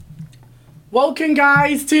Welcome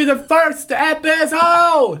guys to the first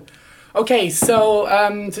episode! Okay, so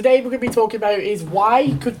today we're going to be talking about is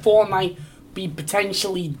why could Fortnite be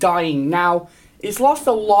potentially dying? Now, it's lost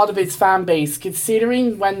a lot of its fan base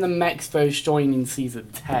considering when the mechs first joined in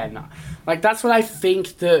Season 10. Like, that's when I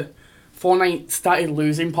think that Fortnite started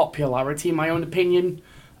losing popularity, in my own opinion.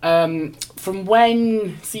 From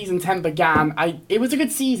when Season 10 began, it was a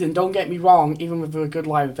good season, don't get me wrong, even with a good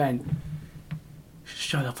live event.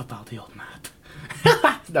 Shut up about the old map.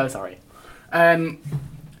 No, sorry.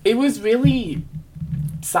 It was really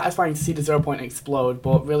satisfying to see the 0 point explode,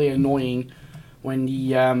 but really annoying when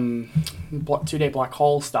the 2-day black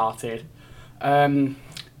hole started. Even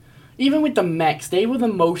with the mechs, they were the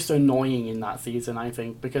most annoying in that season, I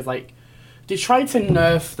think, because, like, they tried to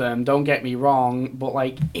nerf them, don't get me wrong, but,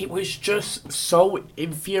 like, it was just so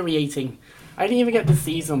infuriating. I didn't even get to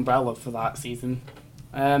see Umbrella for that season.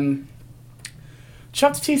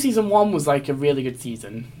 Chapter 2 Season 1 was, like, a really good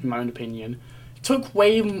season, in my own opinion. It took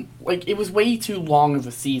it was way too long of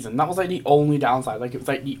a season. That was, like, the only downside. Like, it was,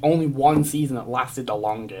 like, the only one season that lasted the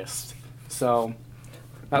longest. So,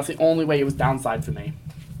 that's the only way it was downside for me.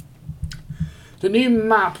 The new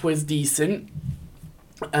map was decent.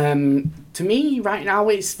 To me, right now,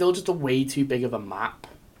 it's still just a way too big of a map.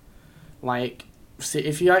 Like,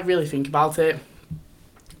 if you, like, really think about it,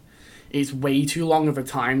 it's way too long of a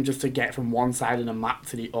time just to get from one side of the map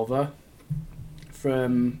to the other.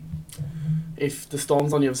 If the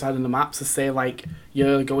storm's on the other side of the map, so say, like,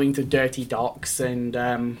 you're going to Dirty Docks and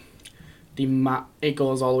the map, it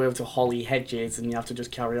goes all the way over to Holly Hedges and you have to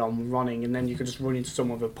just carry on running, and then you could just run into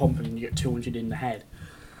someone with a pump and you get 200 in the head.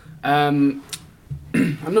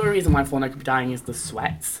 Another reason why Fortnite could be dying is the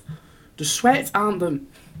sweats. The sweats aren't the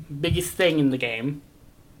biggest thing in the game,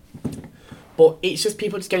 but it's just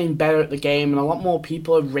people just getting better at the game, and a lot more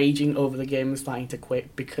people are raging over the game and starting to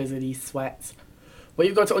quit because of these sweats. What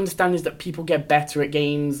you've got to understand is that people get better at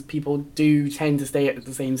games, people do tend to stay at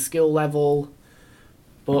the same skill level,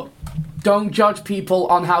 but don't judge people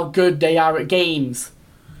on how good they are at games.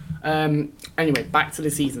 Anyway, back to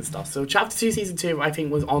the season stuff. So Chapter 2 Season 2 I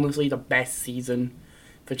think was honestly the best season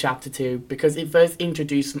for Chapter 2 because it first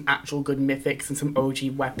introduced some actual good mythics and some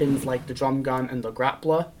OG weapons like the drum gun and the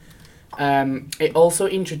grappler. It also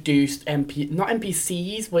introduced not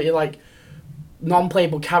NPCs, but like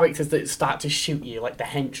non-playable characters that start to shoot you, like the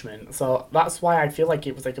henchmen. So that's why I feel like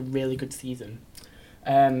it was like a really good season.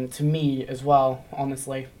 To me as well,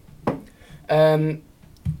 honestly.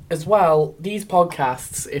 As well, these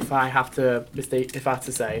podcasts, if I have to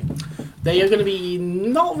say, they are going to be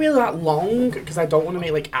not really that long because I don't want to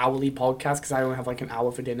make like hourly podcasts because I only have like an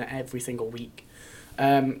hour for dinner every single week.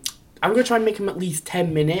 I'm going to try and make them at least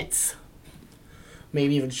 10 minutes.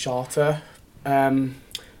 Maybe even shorter. I'll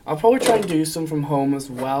probably try and do some from home as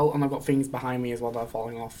well, and I've got things behind me as well that are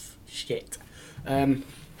falling off. Shit.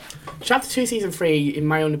 Chapter 2 Season 3, in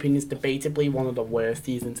my own opinion, is debatably one of the worst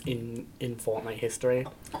seasons in Fortnite history.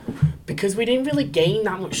 Because we didn't really gain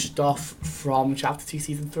that much stuff from Chapter 2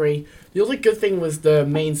 Season 3. The only good thing was the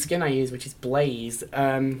main skin I used, which is Blaze.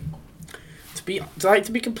 To be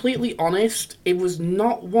completely honest, it was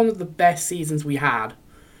not one of the best seasons we had.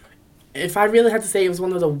 If I really had to say, it was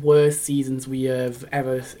one of the worst seasons we have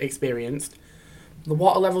ever experienced. The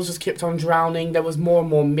water levels just kept on drowning. There was more and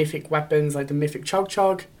more mythic weapons, like the mythic Chug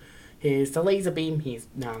Chug. Here's the laser beam.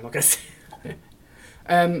 No, I'm not going to say.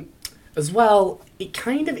 As well, it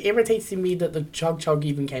kind of irritated me that the Chug Chug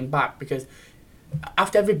even came back, because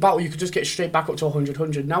after every battle, you could just get straight back up to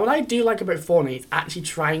 100. Now, what I do like about Fortnite is actually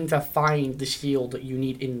trying to find the shield that you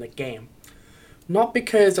need in the game. Not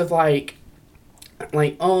because of, oh,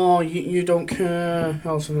 you don't care,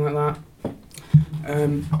 or something like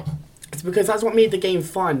that. It's because that's what made the game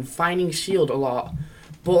fun, finding shield a lot.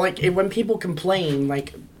 But, when people complain,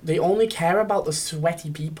 they only care about the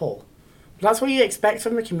sweaty people. That's what you expect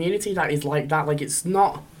from a community that is like that. It's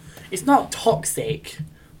not toxic,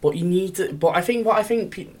 but you need to. But what I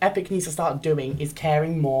think Epic needs to start doing is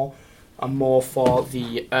caring more and more for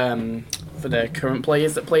the current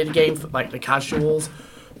players that play the game, like the casuals,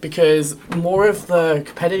 because more of the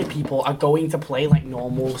competitive people are going to play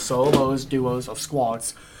normal solos, duos, or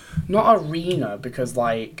squads, not arena, because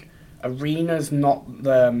arena's not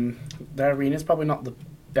the arena's probably not the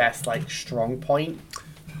best strong point.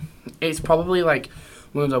 It's probably one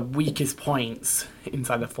of the weakest points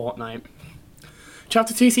inside of Fortnite.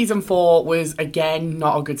 Chapter 2 Season 4 was, again,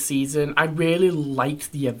 not a good season. I really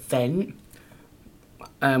liked the event,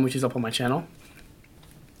 which is up on my channel.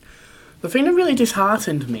 The thing that really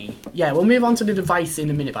disheartened me... Yeah, we'll move on to the device in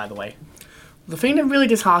a minute, by the way. The thing that really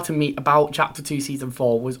disheartened me about Chapter 2 Season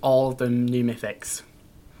 4 was all of the new mythics.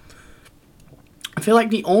 I feel like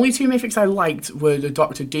the only two mythics I liked were the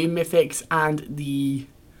Doctor Doom mythics and the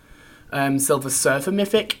Silver Surfer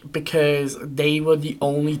mythic, because they were the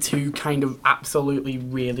only two kind of absolutely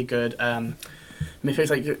really good mythics.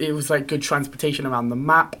 Like, it was like good transportation around the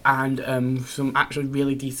map, and some actually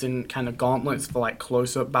really decent kind of gauntlets for like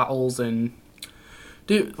close-up battles. And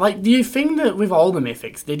do you think that with all the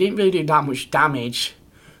mythics they didn't really do that much damage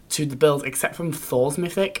to the build, except from Thor's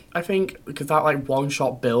mythic, I think, because that like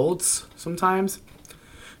one-shot builds sometimes.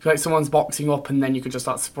 Like, someone's boxing up and then you could just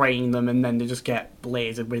start spraying them and then they just get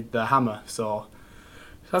blasted with the hammer. So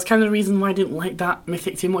that's kind of the reason why I didn't like that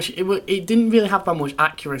mythic too much. It didn't really have that much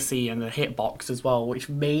accuracy in the hitbox as well, which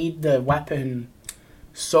made the weapon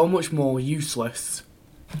so much more useless.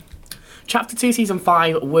 Chapter 2 Season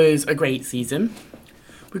 5 was a great season.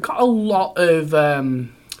 We got a lot of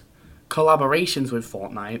collaborations with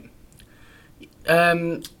Fortnite.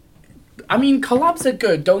 I mean, collabs are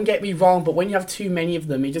good, don't get me wrong, but when you have too many of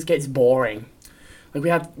them, it just gets boring. Like,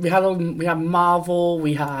 we had Marvel,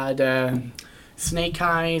 we had Snake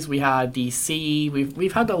Eyes, we had DC.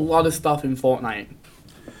 We've had a lot of stuff in Fortnite.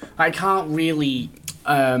 I can't really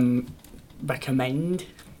recommend.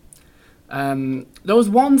 There was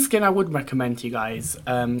one skin I would recommend to you guys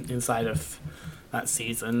inside of that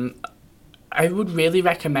season. I would really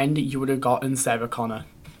recommend that you would have gotten Sarah Connor.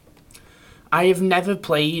 I have never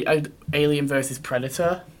played Alien vs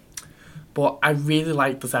Predator, but I really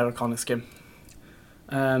liked the Sarah Connor skin.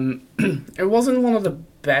 It wasn't one of the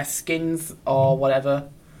best skins or whatever,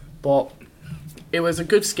 but it was a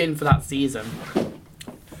good skin for that season.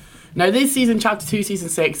 Now, this season, Chapter 2, Season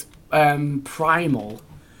 6, Primal,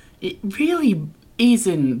 it really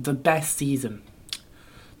isn't the best season.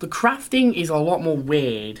 The crafting is a lot more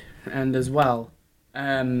weird, and as well...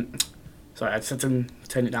 sorry, I just had to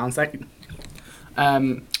turn it down a second.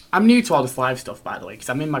 I'm new to all this live stuff, by the way, because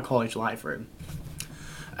I'm in my college live room.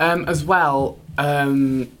 As well,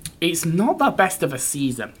 it's not that best of a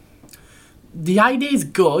season. The idea is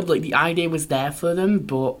good, like, the idea was there for them,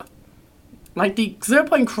 but, like, the 0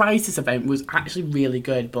 Point Crisis event was actually really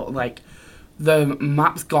good, but, like, the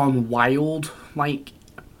map's gone wild. Like,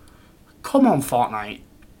 come on, Fortnite.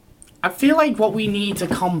 I feel like what we need to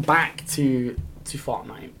come back to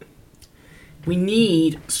Fortnite, we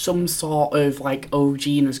need some sort of, like,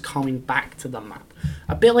 OG-ness coming back to the map.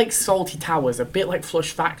 A bit like Salty Towers, a bit like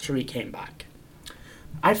Flush Factory came back.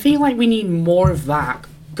 I feel like we need more of that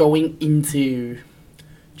going into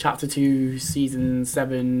Chapter 2, Season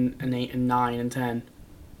 7 and 8 and 9 and 10.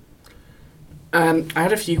 I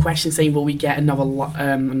had a few questions saying, will we get another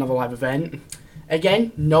live event?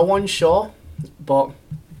 Again, no one's sure, but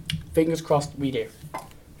fingers crossed we do.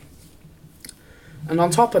 And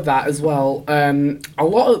on top of that as well, a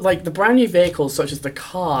lot of, like, the brand new vehicles, such as the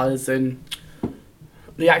cars and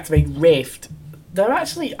the Activate Rift, they're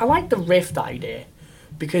actually, I like the Rift idea,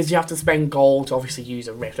 because you have to spend gold to obviously use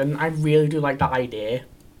a Rift, and I really do like that idea.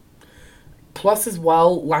 Plus as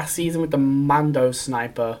well, last season with the Mando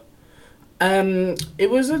sniper, it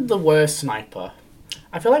wasn't the worst sniper.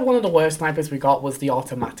 I feel like one of the worst snipers we got was the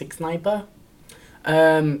automatic sniper.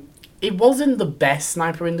 It wasn't the best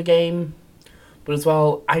sniper in the game, but as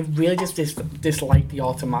well, I really just disliked the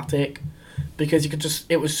automatic, because you could just,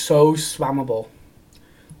 it was so spammable.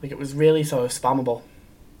 Like, it was really so spammable.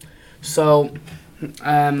 So,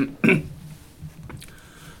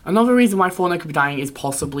 another reason why Fortnite could be dying is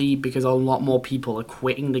possibly because a lot more people are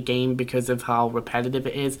quitting the game because of how repetitive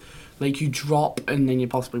it is. Like, you drop and then you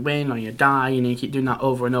possibly win, or you die, and you keep doing that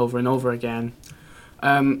over and over and over again.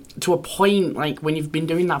 To a point, like, when you've been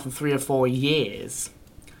doing that for 3 or 4 years,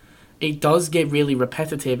 it does get really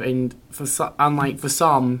repetitive, and for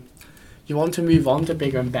some, you want to move on to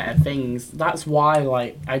bigger and better things. That's why,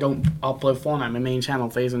 like, I don't upload Fortnite on my main channel,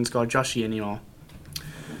 FaZe_Joshi, anymore.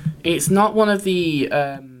 It's not one of the,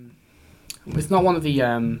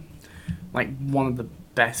 like, one of the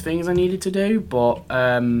best things I needed to do, but,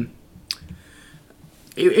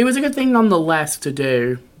 it was a good thing nonetheless to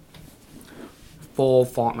do for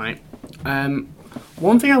Fortnite.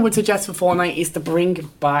 One thing I would suggest for Fortnite is to bring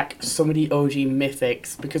back some of the OG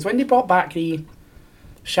mythics, because when they brought back the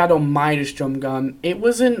Shadow Midas drum gun, it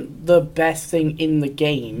wasn't the best thing in the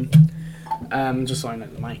game. Just so I know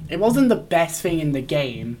the mic. It wasn't the best thing in the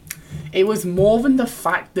game. It was more than the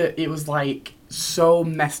fact that it was, like, so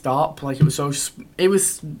messed up. Like, it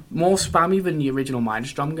was more spammy than the original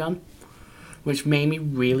Midas drum gun, which made me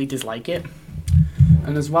really dislike it.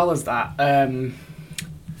 And as well as that,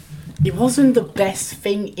 it wasn't the best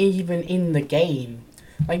thing even in the game.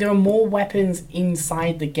 Like, there are more weapons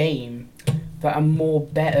inside the game that are more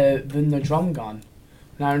better than the drum gun.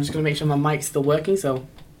 Now I'm just going to make sure my mic's still working, so...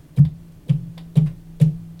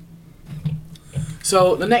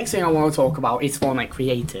 So the next thing I want to talk about is Fortnite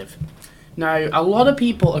Creative. Now, a lot of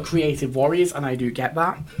people are creative warriors, and I do get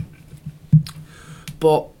that.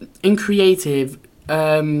 But in creative,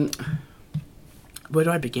 where do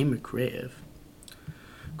I begin with creative?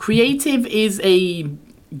 Creative is a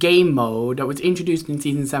game mode that was introduced in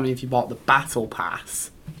Season 7 if you bought the Battle Pass.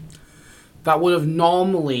 That would have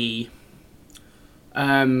normally...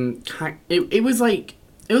 It was like...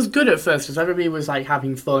 It was good at first because everybody was like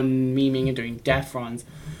having fun, memeing and doing death runs.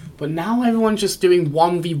 But now everyone's just doing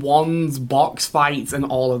 1v1s, box fights and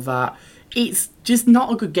all of that. It's just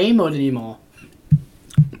not a good game mode anymore.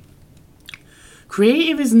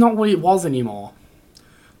 Creative is not what it was anymore.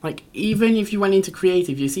 Like, even if you went into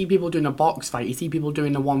creative, you see people doing a box fight, you see people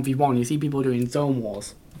doing a 1v1, you see people doing zone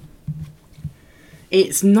wars.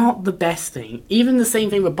 It's not the best thing. Even the same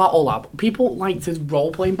thing with Battle Lab. People like to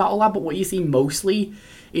roleplay in Battle Lab, but what you see mostly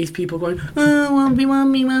is people going, oh, 1v1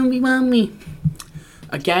 me, 1v1 me.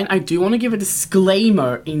 Again, I do want to give a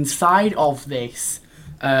disclaimer inside of this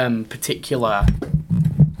particular...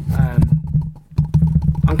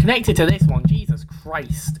 I'm connected to this one, Jesus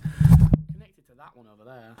Christ. I'm connected to that one over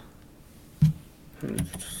there. Let me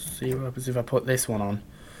just see what happens if I put this one on.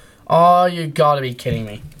 Oh, you gotta be kidding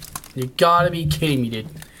me. You gotta be kidding me, dude.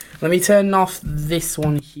 Let me turn off this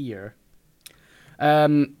one here. I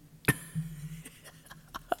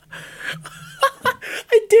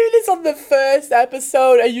do this on the first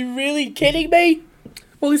episode. Are you really kidding me?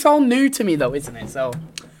 Well, it's all new to me though, isn't it? So,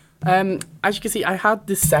 as you can see, I had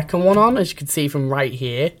the second one on, as you can see from right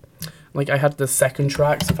here. Like, I had the second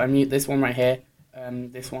track, so if I mute this one right here,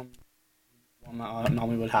 this one that I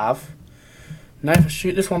normally would have. Now if I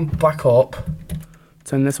shoot this one back up,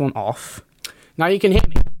 turn this one off, now you can hear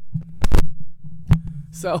me.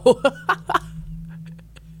 So,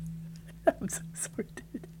 I'm so sorry,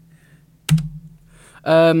 dude.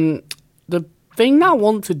 The thing that I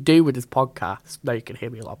want to do with this podcast, now you can hear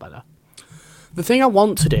me a lot better. The thing I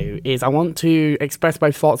want to do is I want to express my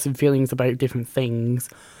thoughts and feelings about different things.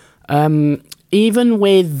 Even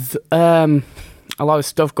with a lot of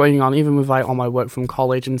stuff going on, even with like all my work from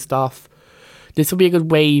college and stuff, this will be a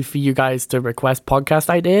good way for you guys to request podcast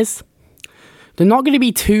ideas. They're not going to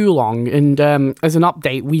be too long, and as an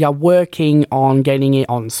update, we are working on getting it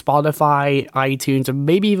on Spotify, iTunes, and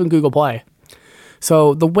maybe even Google Play.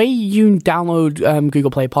 So the way you download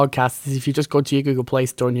Google Play Podcasts is if you just go to your Google Play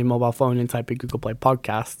Store on your mobile phone and type in Google Play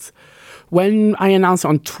Podcasts. When I announced it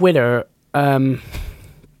on Twitter that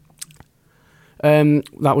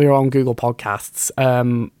we were on Google Podcasts,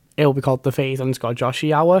 it'll be called the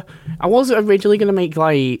Phase_Joshi Hour. I was originally going to make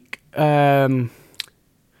like... I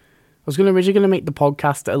was originally going to make the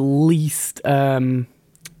podcast at least kind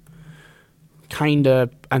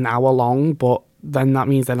of an hour long, but then that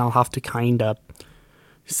means then I'll have to kind of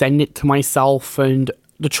send it to myself, and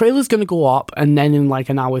the trailer's going to go up, and then in like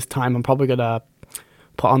an hour's time I'm probably going to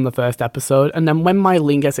put on the first episode, and then when my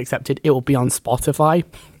link gets accepted it will be on Spotify.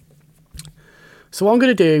 So what I'm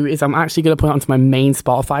going to do is I'm actually going to put it onto my main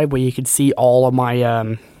Spotify where you can see all of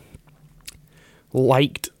my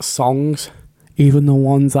liked songs, even the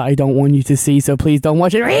ones that I don't want you to see, so please don't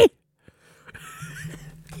watch it.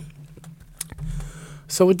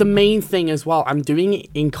 So with the main thing as well, I'm doing it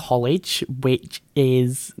in college, which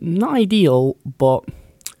is not ideal, but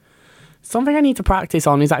something I need to practice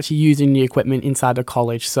on is actually using the equipment inside of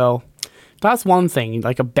college. So that's one thing,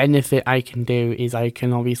 like a benefit I can do is I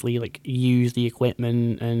can obviously like use the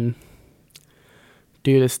equipment and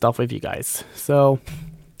do this stuff with you guys. So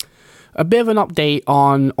a bit of an update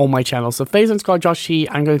on all my channels. So Phase_Joshi,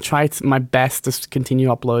 I'm going to try my best to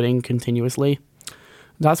continue uploading continuously.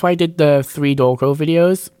 That's why I did the 3 Dorko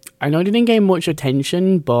videos. I know they didn't get much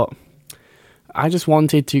attention, but I just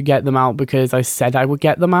wanted to get them out because I said I would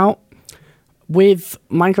get them out. With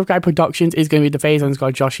Minecraft Guy Productions is going to be the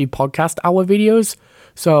Phase_Joshi podcast hour videos.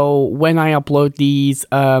 So when I upload these,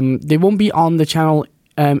 they won't be on the channel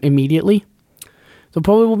immediately. They'll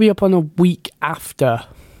probably will be up on a week after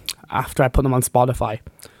I put them on Spotify.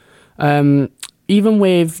 Even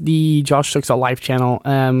with the Josh Sucks at Life channel,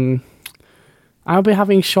 I'll be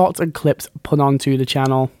having shorts and clips put onto the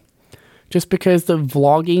channel. Just because the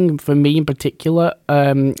vlogging, for me in particular,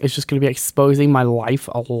 is just going to be exposing my life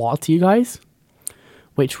a lot to you guys.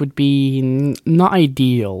 Which would be not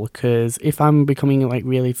ideal, because if I'm becoming like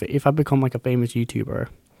if I become like a famous YouTuber,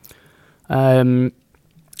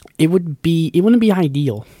 it wouldn't be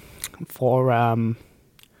ideal for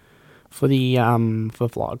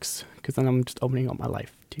vlogs, because then I'm just opening up my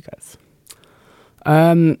life to you guys.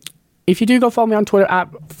 If you do go follow me on Twitter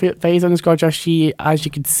at Phase_Joshi, as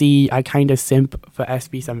you can see, I kind of simp for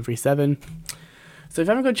SB737. So if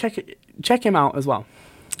you ever go check him out as well.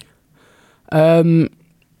 I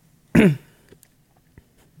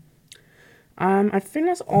think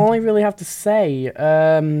that's all I really have to say.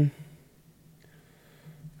 Do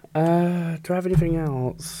I have anything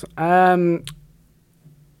else? Oh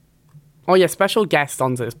yeah, special guest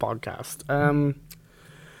onto this podcast.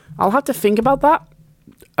 I'll have to think about that.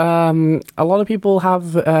 A lot of people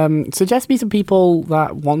have suggest me some people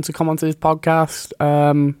that want to come onto this podcast.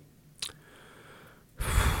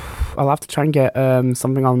 I'll have to try and get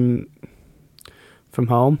something on from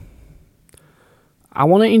home. I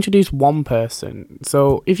want to introduce one person.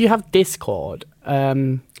 So if you have Discord,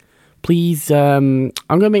 please, I'm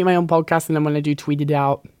going to make my own podcast, and then when I do tweet it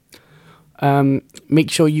out, make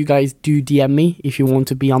sure you guys do DM me if you want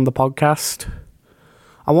to be on the podcast.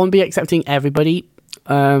 I won't be accepting everybody,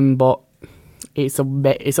 but it's a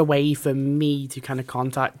way for me to kind of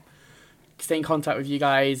stay in contact with you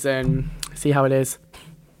guys and see how it is.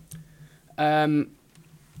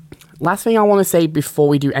 Last thing I want to say before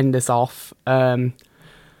we do end this off,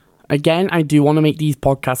 again, I do want to make these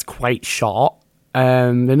podcasts quite short.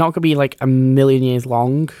 They're not going to be like a million years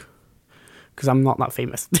long, because I'm not that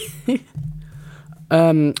famous.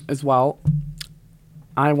 As well,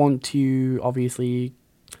 I want to obviously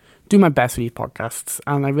do my best with these podcasts,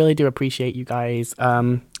 and I really do appreciate you guys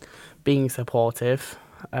being supportive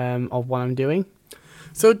of what I'm doing.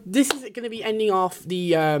 So this is going to be ending off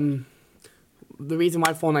the reason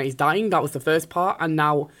why Fortnite is dying. That was the first part, and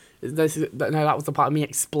now that was the part of me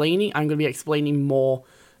explaining. I'm going to be explaining more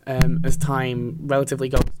as time relatively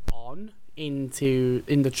goes on in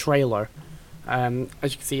the trailer. As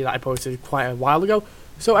you can see, that I posted quite a while ago.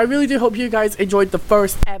 So I really do hope you guys enjoyed the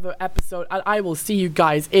first ever episode, and I will see you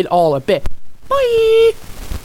guys in all a bit. Bye!